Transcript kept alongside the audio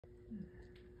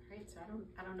So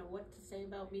I don't know what to say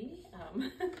about me.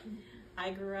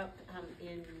 I grew up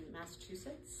in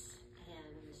Massachusetts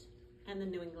and the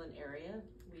New England area.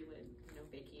 We would,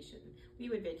 vacation. We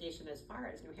would vacation as far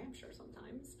as New Hampshire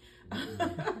sometimes,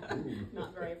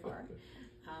 not very far.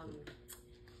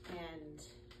 And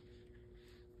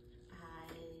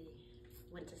I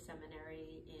went to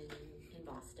seminary in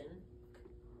Boston,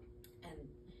 and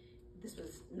this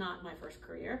was not my first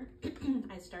career.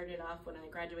 I started off when I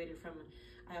graduated from,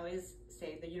 I always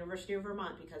say, the University of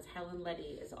Vermont, because Helen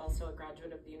Letty is also a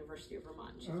graduate of the University of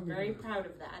Vermont. She's very proud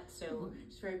of that, so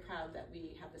she's very proud that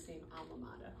we have the same alma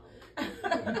mater.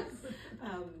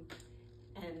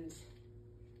 And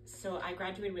so I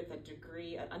graduated with a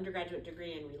degree, an undergraduate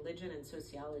degree in religion and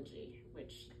sociology,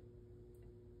 which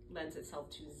lends itself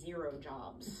to 0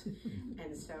 jobs.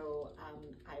 And so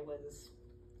I was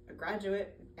a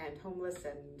graduate and homeless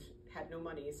and had no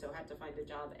money, so had to find a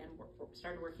job and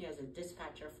started working as a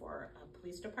dispatcher for a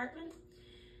police department.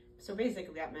 So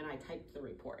basically that meant I typed the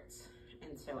reports.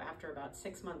 And so after about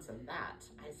 6 months of that,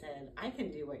 I said, I can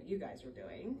do what you guys are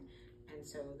doing. And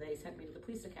so they sent me to the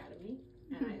police academy.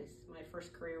 And my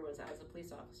first career was as a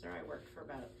police officer. I worked for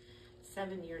about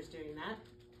 7 years doing that,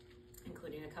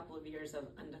 including a couple of years of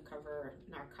undercover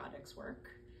narcotics work.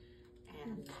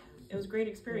 And it was a great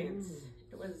experience.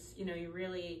 It was, you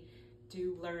really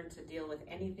do learn to deal with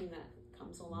anything that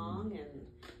comes along, and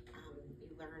you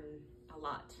learn a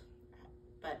lot.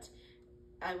 But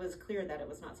I was clear that it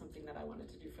was not something that I wanted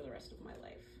to do for the rest of my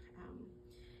life. And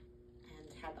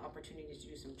had the opportunity to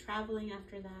do some traveling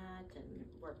after that, and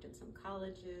worked in some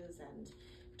colleges. And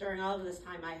during all of this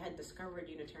time, I had discovered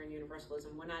Unitarian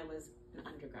Universalism when I was an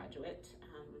undergraduate.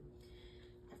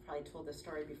 I've probably told this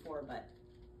story before, but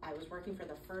I was working for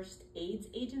the first AIDS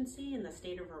agency in the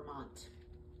state of Vermont.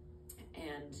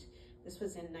 And this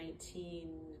was in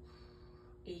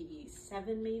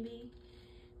 1987, maybe.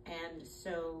 And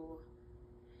so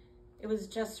it was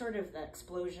just sort of the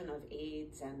explosion of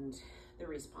AIDS and the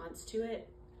response to it.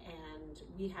 And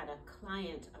we had a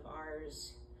client of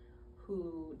ours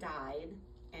who died,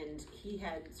 and he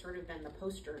had sort of been the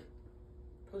poster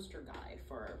guy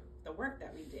for the work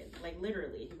that we did. Like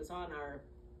literally, he was on our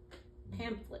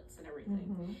pamphlets and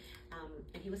everything.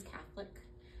 And he was Catholic.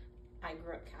 I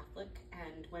grew up Catholic,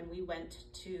 and when we went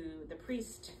to the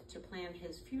priest to plan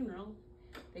his funeral,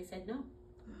 they said no.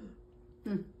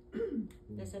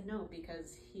 They said no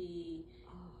because he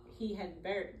had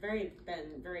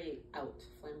been very out,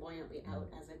 flamboyantly out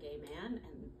as a gay man,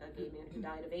 and a gay man who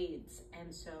died of AIDS.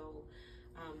 And so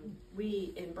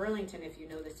we, in Burlington, if you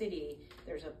know the city,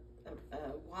 there's a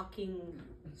walking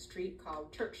street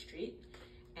called Church Street.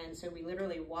 And so we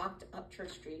literally walked up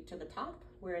Church Street to the top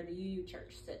where the UU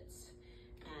Church sits.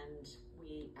 And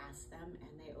we asked them,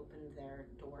 and they opened their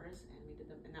doors, and we did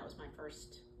them. And that was my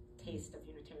first taste of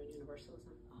Unitarian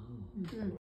Universalism.